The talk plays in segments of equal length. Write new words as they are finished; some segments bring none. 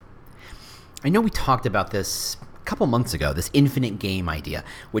I know we talked about this a couple months ago, this infinite game idea,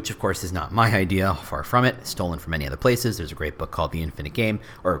 which of course is not my idea, far from it, stolen from many other places. There's a great book called The Infinite Game,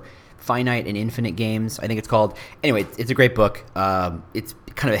 or Finite and Infinite Games, I think it's called. Anyway, it's a great book. It's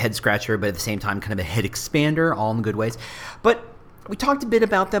kind of a head scratcher, but at the same time, kind of a head expander, all in the good ways. But we talked a bit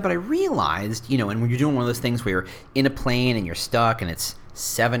about that, but I realized, and when you're doing one of those things where you're in a plane and you're stuck and it's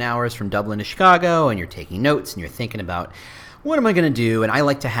 7 hours from Dublin to Chicago and you're taking notes and you're thinking about, what am I going to do? And I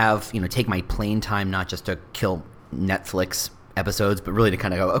like to have, take my plane time not just to kill Netflix episodes, but really to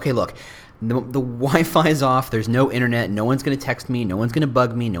kind of go, okay, look, the Wi-Fi is off. There's no internet. No one's going to text me. No one's going to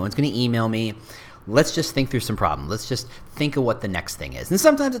bug me. No one's going to email me. Let's just think through some problems. Let's just think of what the next thing is. And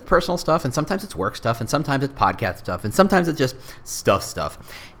sometimes it's personal stuff, and sometimes it's work stuff, and sometimes it's podcast stuff, and sometimes it's just stuff.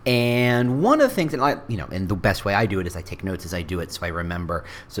 And one of the things that and the best way I do it is I take notes as I do it, so I remember.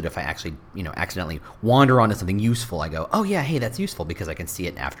 So that if I actually, accidentally wander onto something useful, I go, oh yeah, hey, that's useful because I can see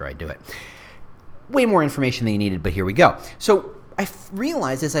it after I do it. Way more information than you needed, but here we go. So I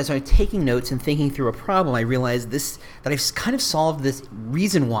realized as I started taking notes and thinking through a problem, I realized that I've kind of solved this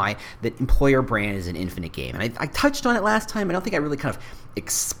reason why that employer brand is an infinite game. And I touched on it last time. I don't think I really kind of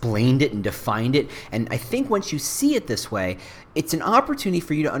explained it and defined it. And I think once you see it this way, it's an opportunity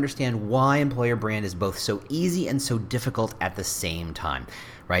for you to understand why employer brand is both so easy and so difficult at the same time.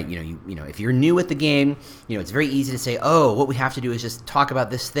 Right? If you're new at the game, it's very easy to say, oh, what we have to do is just talk about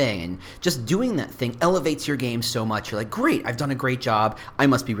this thing. And just doing that thing elevates your game so much. You're like, great, I've done a great job. I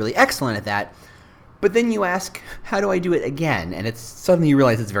must be really excellent at that. But then you ask, how do I do it again? And it's suddenly you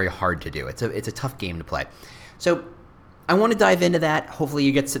realize it's very hard to do. It's a tough game to play. So I want to dive into that. Hopefully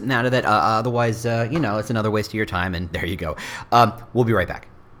you get something out of that. Otherwise, it's another waste of your time. And there you go. We'll be right back.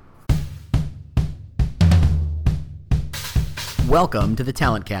 Welcome to the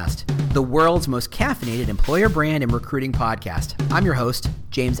Talent Cast, the world's most caffeinated employer brand and recruiting podcast. I'm your host,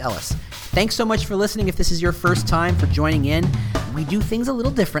 James Ellis. Thanks so much for listening. If this is your first time for joining in, we do things a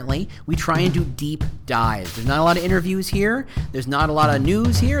little differently. We try and do deep dives. There's not a lot of interviews here. There's not a lot of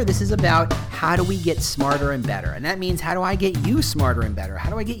news here. This is about how do we get smarter and better. And that means how do I get you smarter and better? How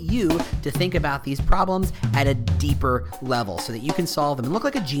do I get you to think about these problems at a deeper level so that you can solve them and look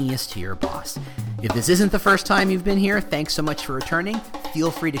like a genius to your boss? If this isn't the first time you've been here, thanks so much for returning.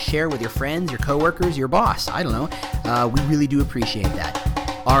 Feel free to share with your friends, your coworkers, your boss. I don't know. We really do appreciate that.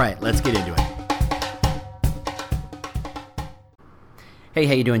 All right, let's get into it. Hey,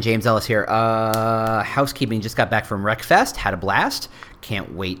 how you doing? James Ellis here. Housekeeping, just got back from RecFest, had a blast.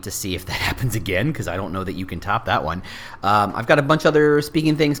 Can't wait to see if that happens again because I don't know that you can top that one. I've got a bunch of other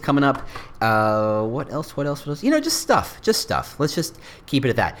speaking things coming up. What else? Just stuff. Let's just keep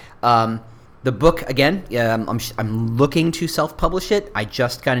it at that. The book, again, I'm looking to self-publish it. I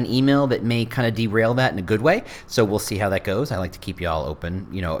just got an email that may kind of derail that in a good way, so we'll see how that goes. I like to keep you all open,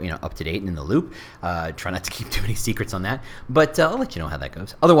 up to date and in the loop. Try not to keep too many secrets on that, but I'll let you know how that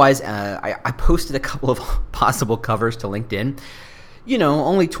goes. Otherwise, I posted a couple of possible covers to LinkedIn.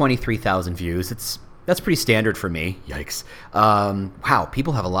 Only 23,000 views. That's pretty standard for me. Yikes. Wow,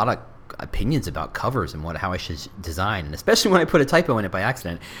 people have a lot of opinions about covers and how I should design, and especially when I put a typo in it by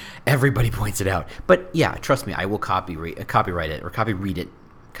accident, everybody points it out. But yeah, trust me, I will proofread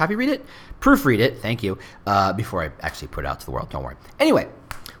it, thank you, before I actually put it out to the world. Don't worry. Anyway,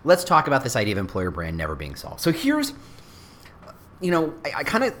 let's talk about this idea of employer brand never being solved. So here's, I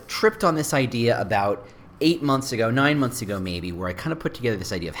kind of tripped on this idea about 9 months ago maybe, where I kind of put together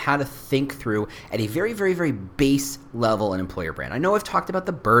this idea of how to think through at a very, very, very base level an employer brand. I know I've talked about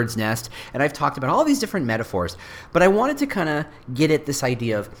the bird's nest, and I've talked about all these different metaphors, but I wanted to kind of get at this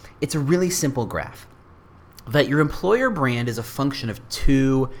idea of it's a really simple graph. That your employer brand is a function of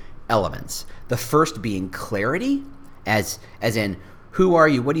two elements. The first being clarity, as in who are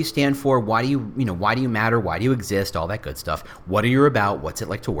you, what do you stand for, why do you matter, why do you exist, all that good stuff. What are you about, what's it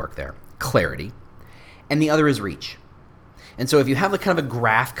like to work there? Clarity. And the other is reach. And so if you have kind of a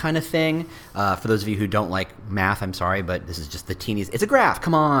graph kind of thing, for those of you who don't like math, I'm sorry, but this is just the teeniest. It's a graph.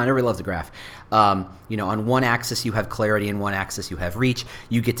 Come on, everybody loves a graph. On one axis you have clarity, and one axis you have reach.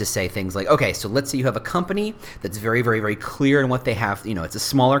 You get to say things like, okay, so let's say you have a company that's very, very, very clear in what they have. It's a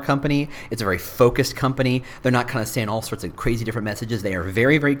smaller company. It's a very focused company. They're not kind of saying all sorts of crazy different messages. They are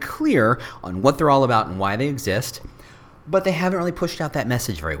very, very clear on what they're all about and why they exist. but they haven't really pushed out that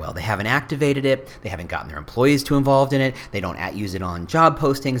message very well. They haven't activated it. They haven't gotten their employees too involved in it. They don't use it on job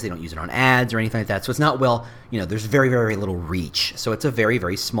postings. They don't use it on ads or anything like that. So it's not there's very, very little reach. So it's a very,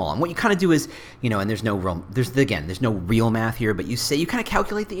 very small. And what you kind of do is, and there's no real math here, but you kind of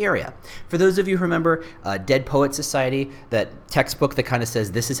calculate the area. For those of you who remember Dead Poet Society, that textbook that kind of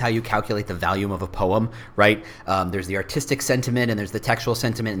says this is how you calculate the volume of a poem, right? There's the artistic sentiment and there's the textual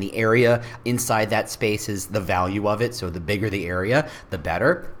sentiment, and the area inside that space is the value of it. So the bigger the area, the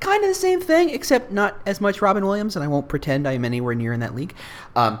better. Kind of the same thing, except not as much Robin Williams, and I won't pretend I'm anywhere near in that league.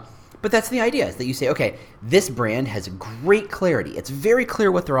 But that's the idea, is that you say, okay, this brand has great clarity. It's very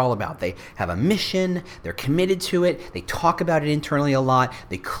clear what they're all about. They have a mission. They're committed to it. They talk about it internally a lot.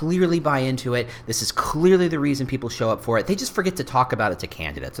 They clearly buy into it. This is clearly the reason people show up for it. They just forget to talk about it to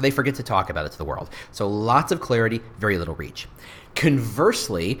candidates. So they forget to talk about it to the world. So lots of clarity, very little reach.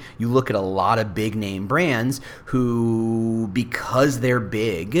 Conversely, you look at a lot of big name brands who, because they're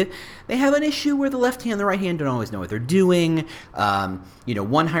big, they have an issue where the left hand and the right hand don't always know what they're doing.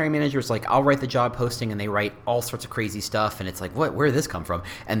 One hiring manager is like, I'll write the job posting, and they write all sorts of crazy stuff, and it's like, where did this come from?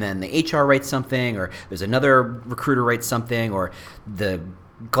 And then the HR writes something, or there's another recruiter writes something, or the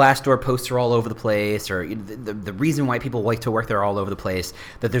Glassdoor posts are all over the place, or the reason why people like to work there are all over the place,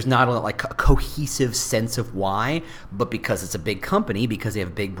 that there's not a cohesive sense of why, but because it's a big company, because they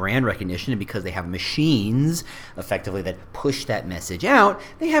have big brand recognition, and because they have machines effectively that push that message out,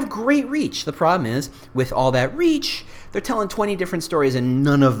 they have great reach. The problem is, with all that reach, they're telling 20 different stories and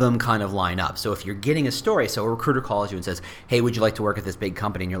none of them kind of line up. So if you're getting a story, so a recruiter calls you and says, hey, would you like to work at this big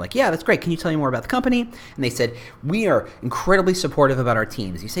company? And you're like, yeah, that's great. Can you tell me more about the company? And they said, we are incredibly supportive about our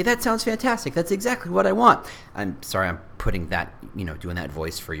teams. You say, that sounds fantastic. That's exactly what I want. I'm sorry, I'm putting that, doing that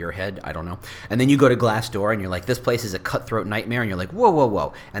voice for your head. I don't know. And then you go to Glassdoor and you're like, this place is a cutthroat nightmare. And you're like,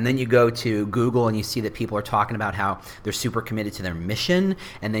 whoa. And then you go to Google and you see that people are talking about how they're super committed to their mission.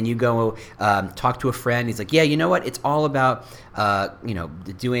 And then you go talk to a friend. He's like, yeah, you know what? It's all about,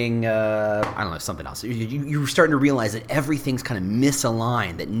 doing, I don't know, something else. You're starting to realize that everything's kind of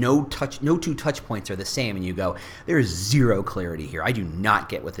misaligned, that no two touch points are the same. And you go, there's zero clarity here. I do not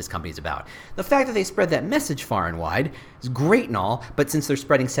get what this company's about. The fact that they spread that message far and wide is great and all, but since they're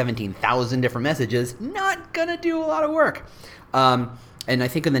spreading 17,000 different messages, not going to do a lot of work. And I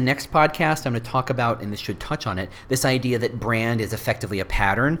think in the next podcast, I'm going to talk about, and this should touch on it, this idea that brand is effectively a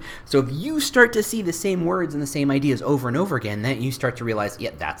pattern. So if you start to see the same words and the same ideas over and over again, then you start to realize,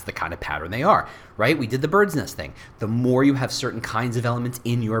 yeah, that's the kind of pattern they are, right? We did the bird's nest thing. The more you have certain kinds of elements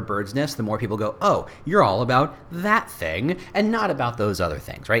in your bird's nest, the more people go, oh, you're all about that thing and not about those other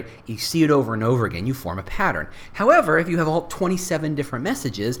things, right? You see it over and over again, you form a pattern. However, if you have all 27 different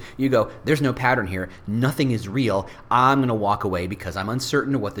messages, you go, there's no pattern here, nothing is real, I'm going to walk away because I'm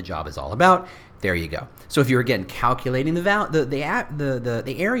uncertain of what the job is all about. There you go. So if you're, again, calculating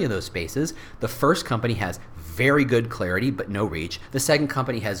the area of those spaces, the first company has very good clarity but no reach. The second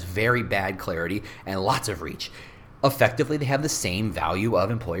company has very bad clarity and lots of reach. Effectively, they have the same value of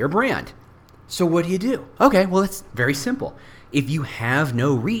employer brand. So what do? Okay, well, it's very simple. If you have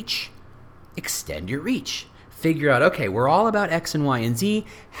no reach, extend your reach. Figure out, okay, we're all about X and Y and Z.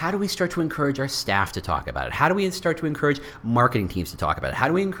 How do we start to encourage our staff to talk about it? How do we start to encourage marketing teams to talk about it? How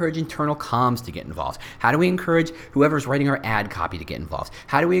do we encourage internal comms to get involved? How do we encourage whoever's writing our ad copy to get involved?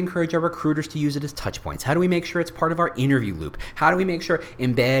 How do we encourage our recruiters to use it as touch points? How do we make sure it's part of our interview loop? How do we make sure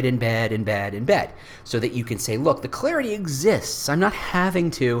embed, so that you can say, look, the clarity exists. I'm not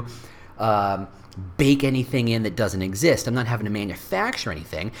having to bake anything in that doesn't exist. I'm not having to manufacture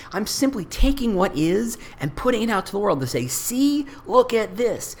anything. I'm simply taking what is and putting it out to the world to say, see, look at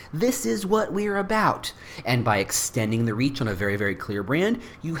this. This is what we're about. And by extending the reach on a very, very clear brand,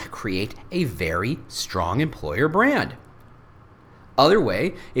 you create a very strong employer brand. Other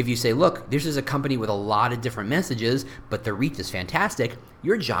way, if you say, look, this is a company with a lot of different messages, but the reach is fantastic,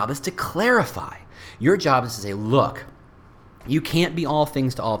 your job is to clarify. Your job is to say, look, you can't be all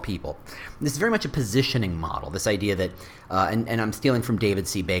things to all people. This is very much a positioning model, this idea that, and I'm stealing from David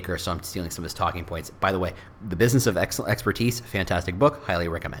C. Baker, so I'm stealing some of his talking points. By the way, The Business of Expertise, fantastic book, highly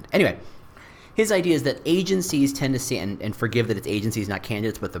recommend. Anyway, his idea is that agencies tend to see, and forgive that it's agencies, not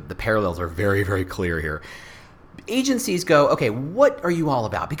candidates, but the parallels are very, very clear here. Agencies go, okay, what are you all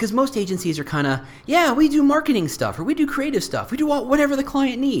about? Because most agencies are kind of, yeah, we do marketing stuff, or we do creative stuff, we do whatever the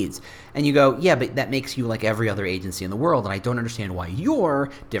client needs. And you go, yeah, but that makes you like every other agency in the world, and I don't understand why you're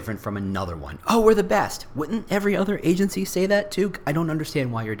different from another one. Oh, we're the best. Wouldn't every other agency say that too? I don't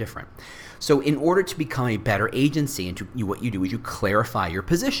understand why you're different. So in order to become a better agency, and what you do is you clarify your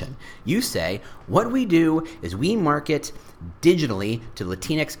position. You say, what we do is we market digitally to the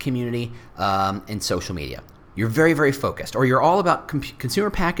Latinx community and social media. You're very, very focused, or you're all about consumer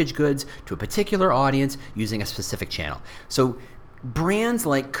packaged goods to a particular audience using a specific channel. So brands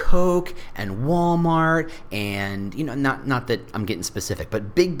like Coke and Walmart and, not that I'm getting specific,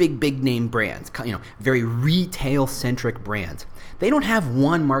 but big name brands, very retail centric brands. They don't have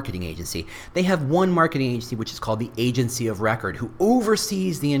one marketing agency. They have one marketing agency, which is called the agency of record, who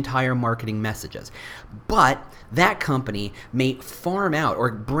oversees the entire marketing messages. But that company may farm out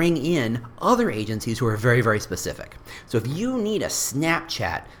or bring in other agencies who are very, very specific. So if you need a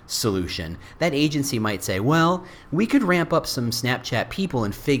Snapchat solution, that agency might say, well, we could ramp up some Snapchat people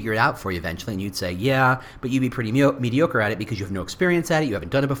and figure it out for you eventually. And you'd say, yeah, but you'd be pretty mediocre at it because you have no experience at it. You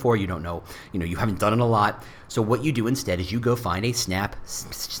haven't done it before. You don't know, you haven't done it a lot. So what you do instead is you go find a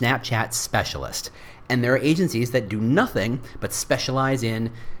Snapchat specialist. And there are agencies that do nothing but specialize in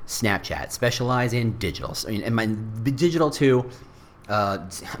Snapchat, specialize in digital. And digital too. I'm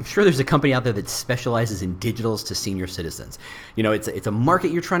sure there's a company out there that specializes in digitals to senior citizens. It's a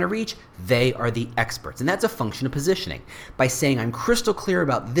market you're trying to reach. They are the experts. And that's a function of positioning. By saying I'm crystal clear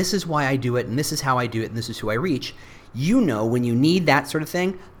about this is why I do it, and this is how I do it, and this is who I reach, when you need that sort of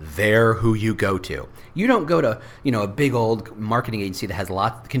thing, they're who you go to. You don't go to, a big old marketing agency that has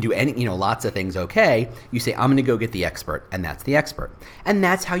can do lots of things okay. You say, I'm going to go get the expert, and that's the expert. And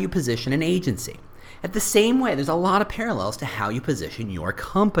that's how you position an agency. At the same way, there's a lot of parallels to how you position your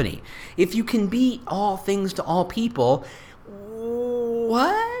company. If you can be all things to all people,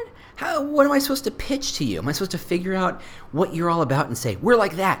 what am I supposed to pitch to you? Am I supposed to figure out what you're all about and say, we're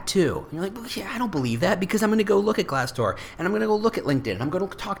like that too? And you're like, well, yeah, I don't believe that because I'm going to go look at Glassdoor and I'm going to go look at LinkedIn and I'm going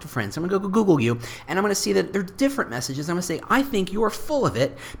to talk to friends. I'm going to go Google you and I'm going to see that there are different messages. I'm going to say, I think you're full of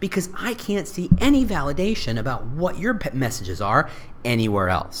it because I can't see any validation about what your messages are anywhere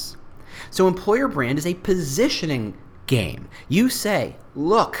else. So employer brand is a positioning game. You say,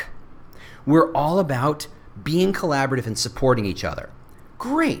 look, we're all about being collaborative and supporting each other.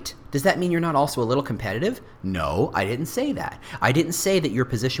 Great. Does that mean you're not also a little competitive? No, I didn't say that. I didn't say that your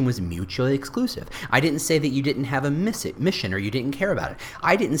position was mutually exclusive. I didn't say that you didn't have a mission or you didn't care about it.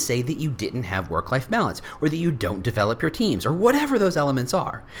 I didn't say that you didn't have work-life balance or that you don't develop your teams or whatever those elements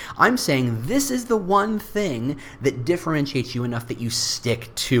are. I'm saying this is the one thing that differentiates you enough that you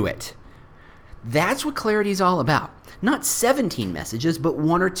stick to it. That's what clarity is all about. Not 17 messages, but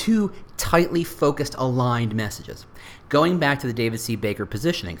one or two tightly focused, aligned messages. Going back to the David C. Baker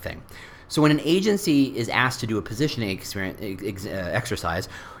positioning thing. So when an agency is asked to do a positioning exercise,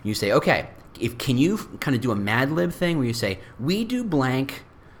 you say, okay, can you kind of do a Mad Lib thing where you say, we do blank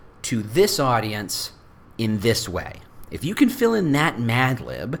to this audience in this way. If you can fill in that Mad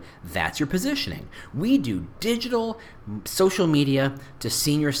Lib, that's your positioning. We do digital social media to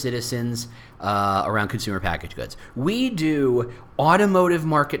senior citizens around consumer packaged goods. We do automotive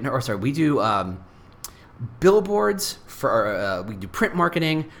we do billboards we do print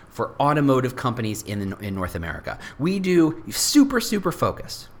marketing for automotive companies in North America. We do super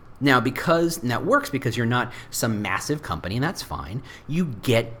focus. Now, that works because you're not some massive company, and that's fine. You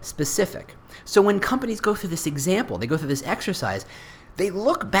get specific. So when companies go through this example, they go through this exercise, they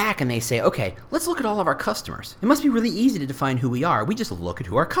look back and they say, okay, let's look at all of our customers. It must be really easy to define who we are. We just look at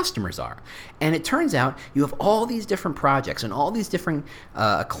who our customers are. And it turns out you have all these different projects and all these different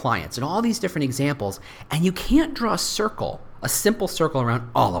clients and all these different examples, and you can't draw a simple circle around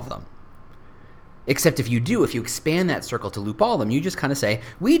all of them. Except if you expand that circle to loop all of them, you just kind of say,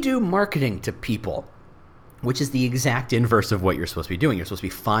 we do marketing to people, which is the exact inverse of what you're supposed to be doing. You're supposed to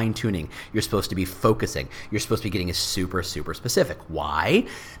be fine-tuning. You're supposed to be focusing. You're supposed to be getting super specific. Why?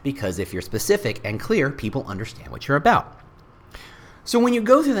 Because if you're specific and clear, people understand what you're about. So when you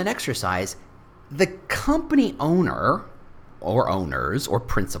go through that exercise, the company owner or owners or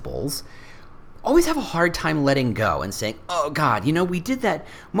principals always have a hard time letting go and saying, oh God, we did that.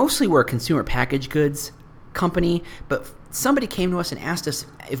 Mostly we're a consumer packaged goods company, but somebody came to us and asked us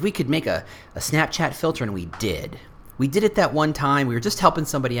if we could make a Snapchat filter, and we did. We did it that one time. We were just helping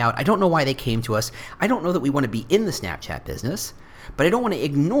somebody out. I don't know why they came to us. I don't know that we want to be in the Snapchat business, but I don't want to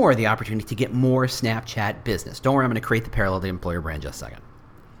ignore the opportunity to get more Snapchat business. Don't worry, I'm going to create the parallel to the employer brand just a second.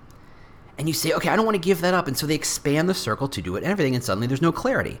 And you say, okay, I don't want to give that up. And so they expand the circle to do it and everything, and suddenly there's no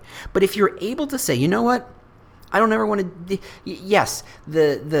clarity. But if you're able to say, you know what? I don't ever want to. Yes,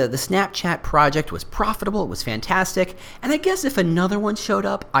 the Snapchat project was profitable. It was fantastic. And I guess if another one showed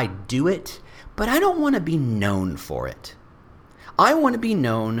up, I'd do it. But I don't want to be known for it. I want to be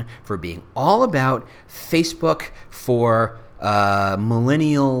known for being all about Facebook for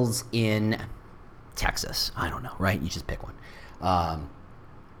millennials in Texas. I don't know, right? You just pick one.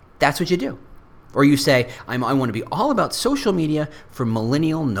 That's what you do. Or you say, I want to be all about social media for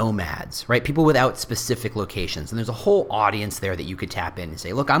millennial nomads, right? People without specific locations. And there's a whole audience there that you could tap in and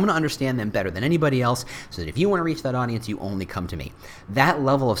say, look, I'm going to understand them better than anybody else, so that if you want to reach that audience, you only come to me. That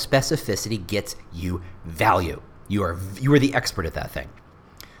level of specificity gets you value. You are the expert at that thing.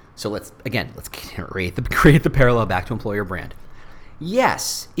 So let's create the parallel back to employer brand.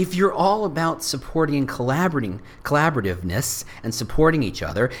 Yes, if you're all about supporting and collaborativeness and supporting each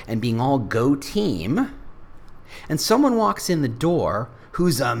other and being all go team, and someone walks in the door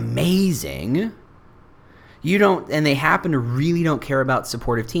who's amazing, and they happen to really don't care about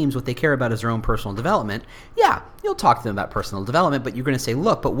supportive teams, what they care about is their own personal development, yeah, you'll talk to them about personal development, but you're going to say,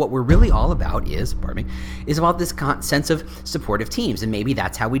 look, but what we're really all about is about this sense of supportive teams, and maybe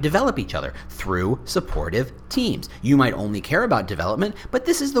that's how we develop each other, through supportive teams. You might only care about development, but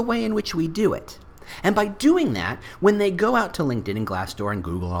this is the way in which we do it. And by doing that, when they go out to LinkedIn and Glassdoor and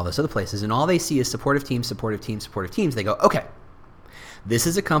Google and all those other places, and all they see is supportive teams, supportive teams, supportive teams, they go, okay, this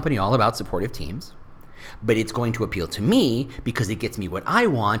is a company all about supportive teams, but it's going to appeal to me because it gets me what I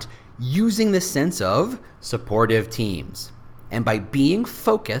want using the sense of supportive teams. And by being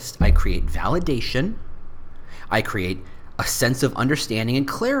focused, I create validation. I create a sense of understanding and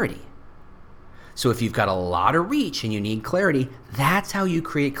clarity. So if you've got a lot of reach and you need clarity, that's how you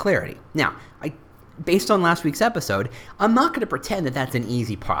create clarity. Now, based on last week's episode, I'm not going to pretend that that's an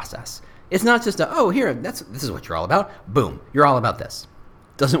easy process. It's not just this is what you're all about. Boom, you're all about this.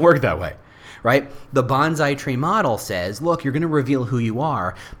 It doesn't work that way. Right? The bonsai tree model says, look, you're going to reveal who you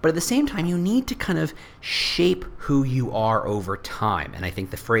are, but at the same time, you need to kind of shape who you are over time. And I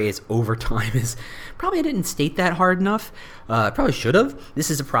think the phrase over time is probably, I didn't state that hard enough. I probably should have. This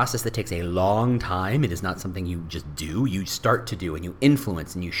is a process that takes a long time. It is not something you just do. You start to do, and you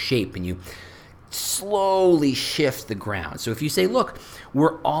influence, and you shape, and you slowly shift the ground. So if you say, look,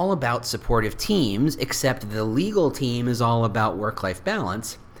 we're all about supportive teams, except the legal team is all about work-life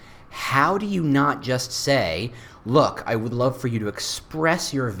balance, how do you not just say, look, I would love for you to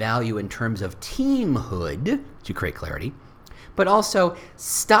express your value in terms of teamhood to create clarity, but also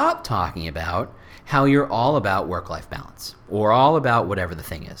stop talking about how you're all about work-life balance or all about whatever the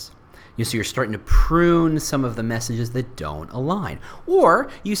thing is. So you're starting to prune some of the messages that don't align. Or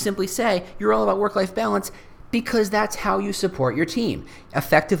you simply say you're all about work-life balance because that's how you support your team.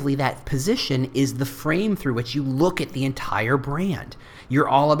 Effectively, that position is the frame through which you look at the entire brand. You're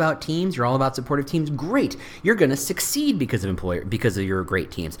all about teams. You're all about supportive teams. Great. You're going to succeed because of your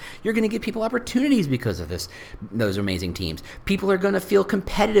great teams. You're going to give people opportunities because of those amazing teams. People are going to feel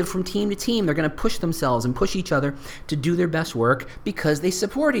competitive from team to team. They're going to push themselves and push each other to do their best work because they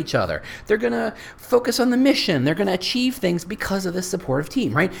support each other. They're going to focus on the mission. They're going to achieve things because of this supportive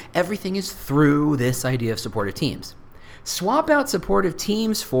team, right? Everything is through this idea of supportive teams. Swap out supportive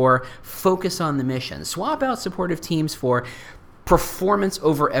teams for focus on the mission. Swap out supportive teams for performance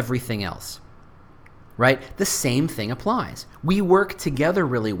over everything else, right? The same thing applies. We work together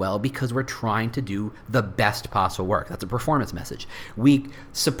really well because we're trying to do the best possible work. That's a performance message. We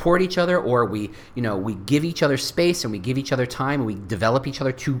support each other, or we give each other space and we give each other time and we develop each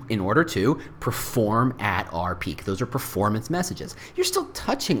other in order to perform at our peak. Those are performance messages. You're still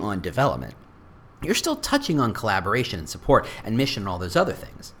touching on development. You're still touching on collaboration and support and mission and all those other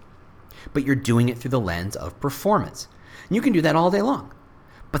things, but you're doing it through the lens of performance. And you can do that all day long,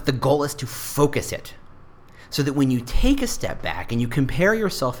 but the goal is to focus it so that when you take a step back and you compare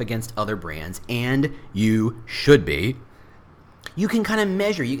yourself against other brands, and you should be, you can kind of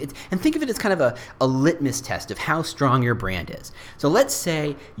measure and think of it as kind of a litmus test of how strong your brand is. So let's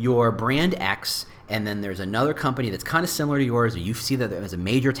say your brand X, and then there's another company that's kind of similar to yours, or you see that there's a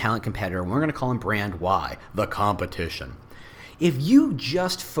major talent competitor, and we're going to call them brand Y, the competition. If you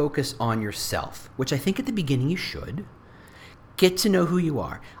just focus on yourself, which I think at the beginning you should, get to know who you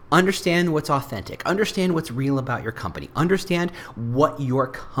are, understand what's authentic, understand what's real about your company, understand what your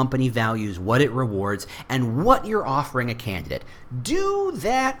company values, what it rewards, and what you're offering a candidate. Do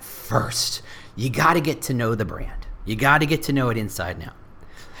that first. You got to get to know the brand. You got to get to know it inside and out.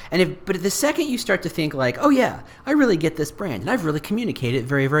 But the second you start to think like, oh yeah, I really get this brand and I've really communicated it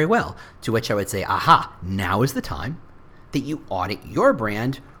very, very well, to which I would say, aha, now is the time that you audit your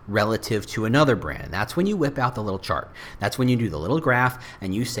brand relative to another brand. And that's when you whip out the little chart. That's when you do the little graph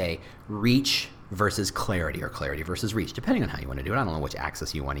and you say reach versus clarity, or clarity versus reach, depending on how you want to do it. I don't know which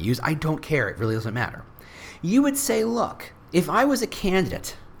axis you want to use. I don't care. It really doesn't matter. You would say, look, if I was a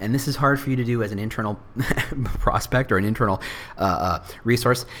candidate, and this is hard for you to do as an internal prospect or an internal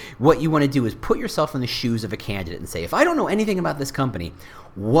resource, what you want to do is put yourself in the shoes of a candidate and say, if I don't know anything about this company,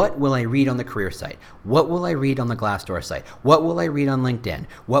 What will I read on the career site? What will I read on the Glassdoor site? What will I read on LinkedIn?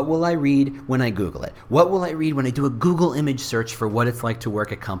 What will I read when I Google it? What will I read when I do a Google image search for what it's like to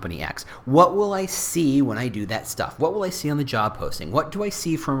work at company X? What will I see when I do that stuff? What will I see on the job posting? What do I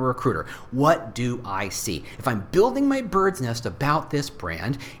see from a recruiter? What do I see? If I'm building my bird's nest about this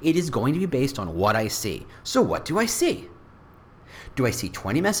brand, it is going to be based on what I see. So what do I see? Do I see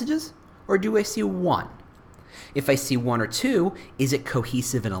 20 messages or do I see one? If I see one or two, is it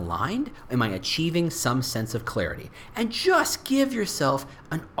cohesive and aligned? Am I achieving some sense of clarity? And just give yourself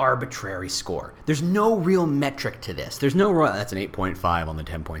an arbitrary score. There's no real metric to this. There's no, that's an 8.5 on the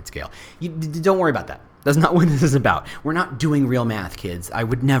 10-point scale. Don't worry about that. That's not what this is about. We're not doing real math, kids. I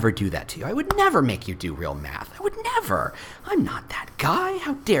would never do that to you. I would never make you do real math. I would never. I'm not that guy.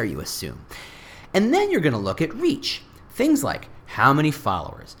 How dare you assume? And then you're going to look at reach. Things like how many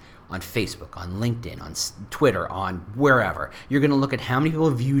followers on Facebook, on LinkedIn, on Twitter, on wherever. You're going to look at how many people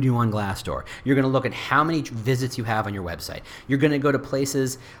have viewed you on Glassdoor. You're going to look at how many visits you have on your website. You're going to go to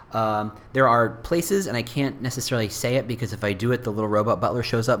places. There are places, and I can't necessarily say it because if I do it, the little robot butler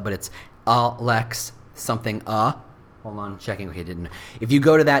shows up, but it's Alex something. Hold on, checking. Okay, didn't. If you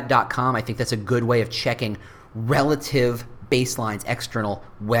go to that.com, I think that's a good way of checking relative baselines, external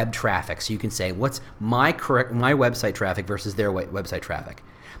web traffic. So you can say, what's my website traffic versus their website traffic?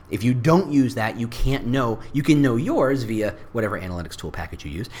 If you don't use that, you can't know. You can know yours via whatever analytics tool package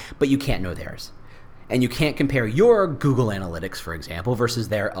you use, but you can't know theirs. And you can't compare your Google Analytics, for example, versus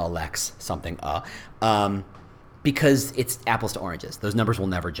their Alex something, because it's apples to oranges. Those numbers will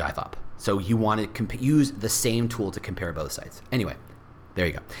never jive up. So you want to use the same tool to compare both sites. Anyway, there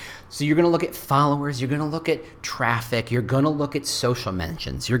you go. So you're going to look at followers. You're going to look at traffic. You're going to look at social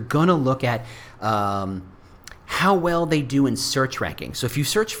mentions. You're going to look at how well they do in search rankings. So if you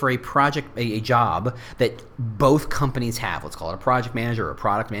search for a job that both companies have, let's call it a project manager or a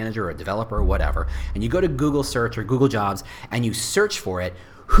product manager or a developer or whatever, and you go to Google search or Google Jobs and you search for it,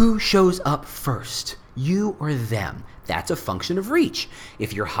 who shows up first? You or them? That's a function of reach.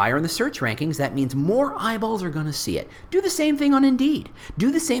 If you're higher in the search rankings, that means more eyeballs are going to see it. Do the same thing on Indeed.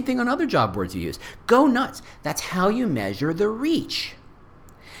 Do the same thing on other job boards you use. Go nuts. That's how you measure the reach.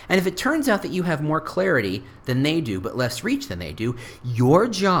 And if it turns out that you have more clarity than they do, but less reach than they do, your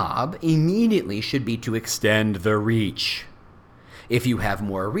job immediately should be to extend the reach. If you have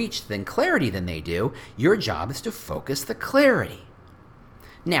more reach than clarity than they do, your job is to focus the clarity.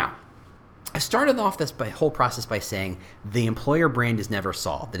 Now, I started off this whole process by saying the employer brand is never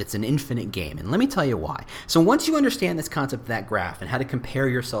solved, that it's an infinite game. And let me tell you why. So once you understand this concept of that graph and how to compare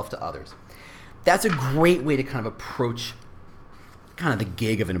yourself to others, that's a great way to kind of approach kind of the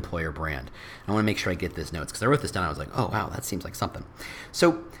gig of an employer brand. I want to make sure I get this notes because I wrote this down. I was like, oh, wow, that seems like something.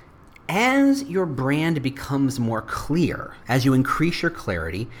 So as your brand becomes more clear, as you increase your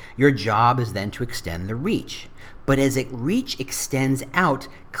clarity, your job is then to extend the reach. But as reach extends out,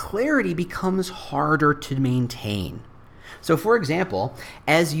 clarity becomes harder to maintain. So for example,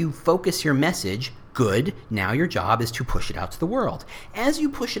 as you focus your message, good, now your job is to push it out to the world. As you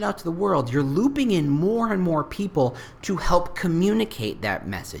push it out to the world, you're looping in more and more people to help communicate that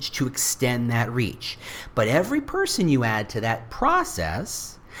message, to extend that reach. But every person you add to that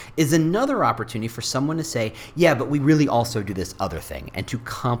process is another opportunity for someone to say, yeah, but we really also do this other thing, and to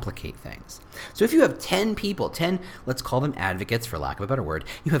complicate things. So if you have 10 people, 10, let's call them advocates for lack of a better word,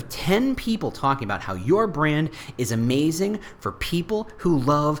 you have 10 people talking about how your brand is amazing for people who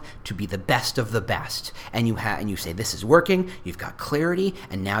love to be the best of the best. And you say, this is working, you've got clarity,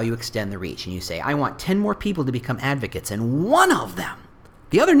 and now you extend the reach. And you say, I want 10 more people to become advocates, and one of them,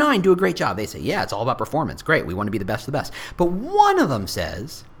 the other 9 do a great job. They say, yeah, it's all about performance. Great, we want to be the best of the best. But one of them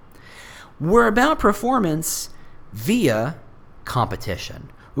says, we're about performance via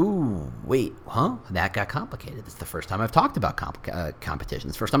competition. Ooh, wait, huh? That got complicated. It's the first time I've talked about competition.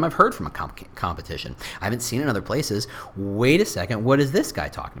 It's the first time I've heard from a competition. I haven't seen it in other places. Wait a second, what is this guy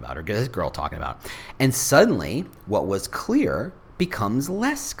talking about or this girl talking about? And suddenly, what was clear becomes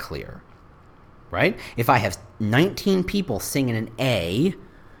less clear, right? If I have 19 people singing an A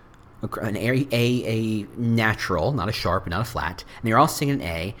natural, not a sharp, not a flat, and they're all singing an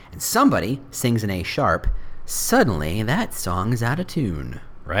A, and somebody sings an A sharp, suddenly that song is out of tune,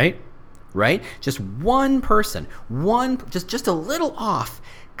 right? Just one person, just a little off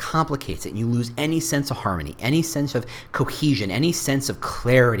complicates it, and you lose any sense of harmony, any sense of cohesion, any sense of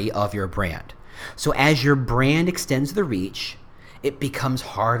clarity of your brand. So as your brand extends the reach, it becomes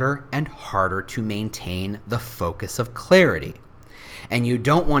harder and harder to maintain the focus of clarity. And you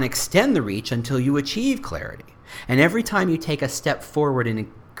don't want to extend the reach until you achieve clarity. And every time you take a step forward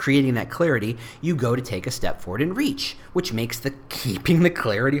in creating that clarity, you go to take a step forward and reach, which makes keeping the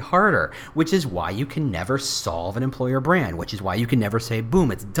clarity harder, which is why you can never solve an employer brand, which is why you can never say,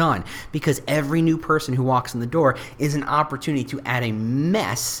 boom, it's done, because every new person who walks in the door is an opportunity to add a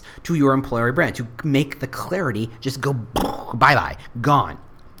mess to your employer brand, to make the clarity just go bye-bye, gone,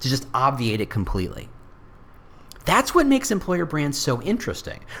 to just obviate it completely. That's what makes employer brands so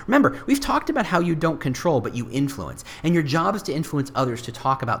interesting. Remember, we've talked about how you don't control, but you influence. And your job is to influence others to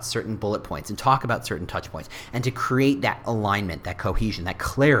talk about certain bullet points and talk about certain touch points and to create that alignment, that cohesion, that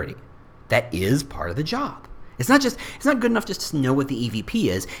clarity. That is part of the job. It's not good enough just to know what the EVP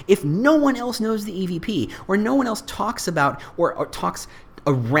is if no one else knows the EVP or no one else talks about or talks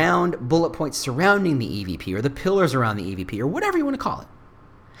around bullet points surrounding the EVP or the pillars around the EVP or whatever you want to call it.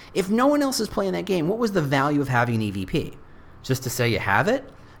 If no one else is playing that game, what was the value of having an EVP? Just to say you have it?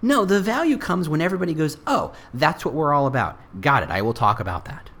 No, the value comes when everybody goes, oh, that's what we're all about. Got it. I will talk about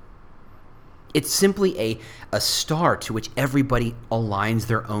that. It's simply a star to which everybody aligns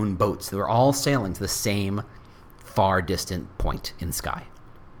their own boats. They're all sailing to the same far distant point in the sky.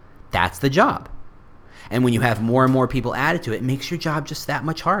 That's the job. And when you have more and more people added to it, it makes your job just that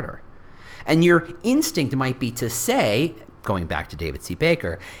much harder. And your instinct might be to say, going back to David C.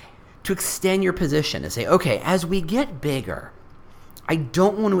 Baker, to extend your position and say, okay, as we get bigger, I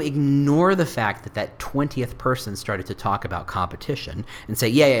don't want to ignore the fact that 20th person started to talk about competition and say,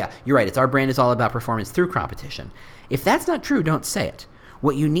 yeah, you're right. Our brand is all about performance through competition. If that's not true, don't say it.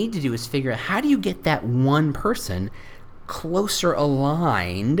 What you need to do is figure out how do you get that one person closer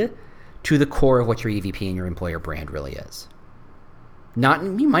aligned to the core of what your EVP and your employer brand really is.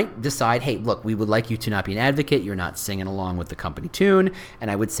 You might decide, hey, look, we would like you to not be an advocate. You're not singing along with the company tune. And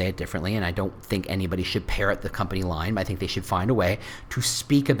I would say it differently. And I don't think anybody should parrot the company line. I think they should find a way to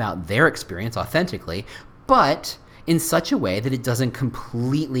speak about their experience authentically, but in such a way that it doesn't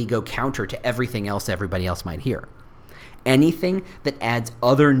completely go counter to everything else everybody else might hear. Anything that adds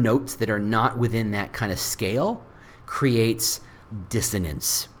other notes that are not within that kind of scale creates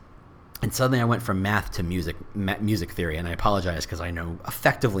dissonance. And suddenly I went from math to music theory, and I apologize because I know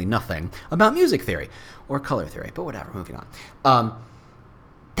effectively nothing about music theory or color theory, but whatever, moving on.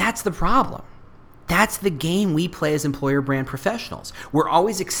 That's the problem. That's the game we play as employer brand professionals. We're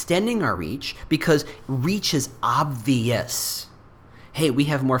always extending our reach because reach is obvious. Hey, we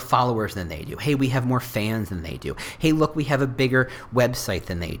have more followers than they do. Hey, we have more fans than they do. Hey, look, we have a bigger website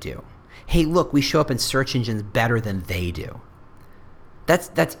than they do. Hey, look, we show up in search engines better than they do.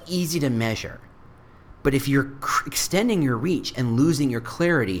 That's easy to measure. But if you're extending your reach and losing your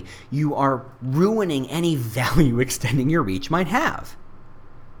clarity, you are ruining any value extending your reach might have.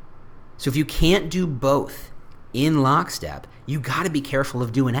 So if you can't do both in lockstep, you got to be careful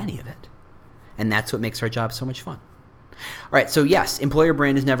of doing any of it. And that's what makes our job so much fun. All right, so yes, employer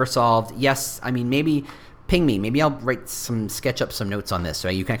brand is never solved. Yes, I mean, maybe ping me. Maybe I'll sketch up some notes on this so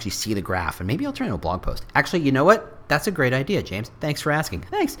you can actually see the graph, and maybe I'll turn into a blog post. Actually, you know what? That's a great idea, James. Thanks for asking.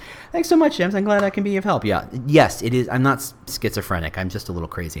 Thanks so much, James. I'm glad I can be of help. Yeah, yes, it is. I'm not schizophrenic. I'm just a little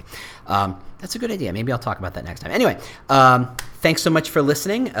crazy. That's a good idea. Maybe I'll talk about that next time. Anyway, thanks so much for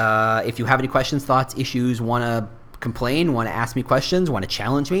listening. If you have any questions, thoughts, issues, want to complain, want to ask me questions, want to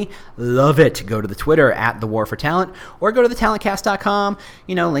challenge me, love it. Go to the Twitter at The War for Talent, or go to thetalentcast.com,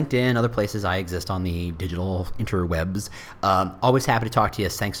 LinkedIn, other places I exist on the digital interwebs. Always happy to talk to you.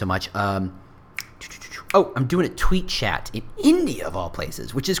 Thanks so much. I'm doing a tweet chat in India, of all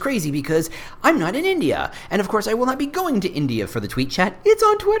places, which is crazy because I'm not in India. And of course, I will not be going to India for the tweet chat. It's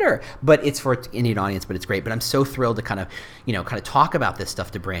on Twitter, but it's for an Indian audience, but it's great. But I'm so thrilled to kind of talk about this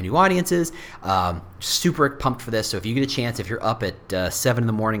stuff to brand new audiences. Super pumped for this. So if you get a chance, if you're up at 7 in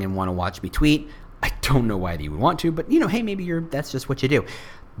the morning and want to watch me tweet, I don't know why you would want to, but hey, maybe that's just what you do.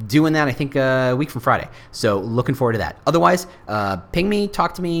 Doing that, I think, a week from Friday. So looking forward to that. Otherwise, ping me,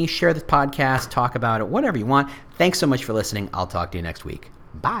 talk to me, share the podcast, talk about it, whatever you want. Thanks so much for listening. I'll talk to you next week.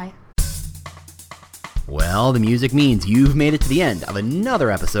 Bye. Well, the music means you've made it to the end of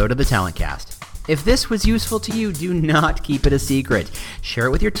another episode of the Talent Cast. If this was useful to you, do not keep it a secret. Share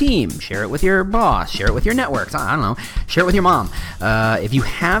it with your team. Share it with your boss. Share it with your networks. I don't know. Share it with your mom. If you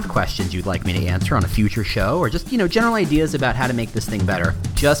have questions you'd like me to answer on a future show, or just, general ideas about how to make this thing better,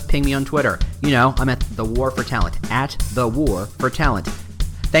 just ping me on Twitter. I'm at The War for Talent, at The War for Talent.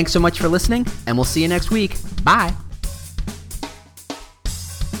 Thanks so much for listening, and we'll see you next week. Bye.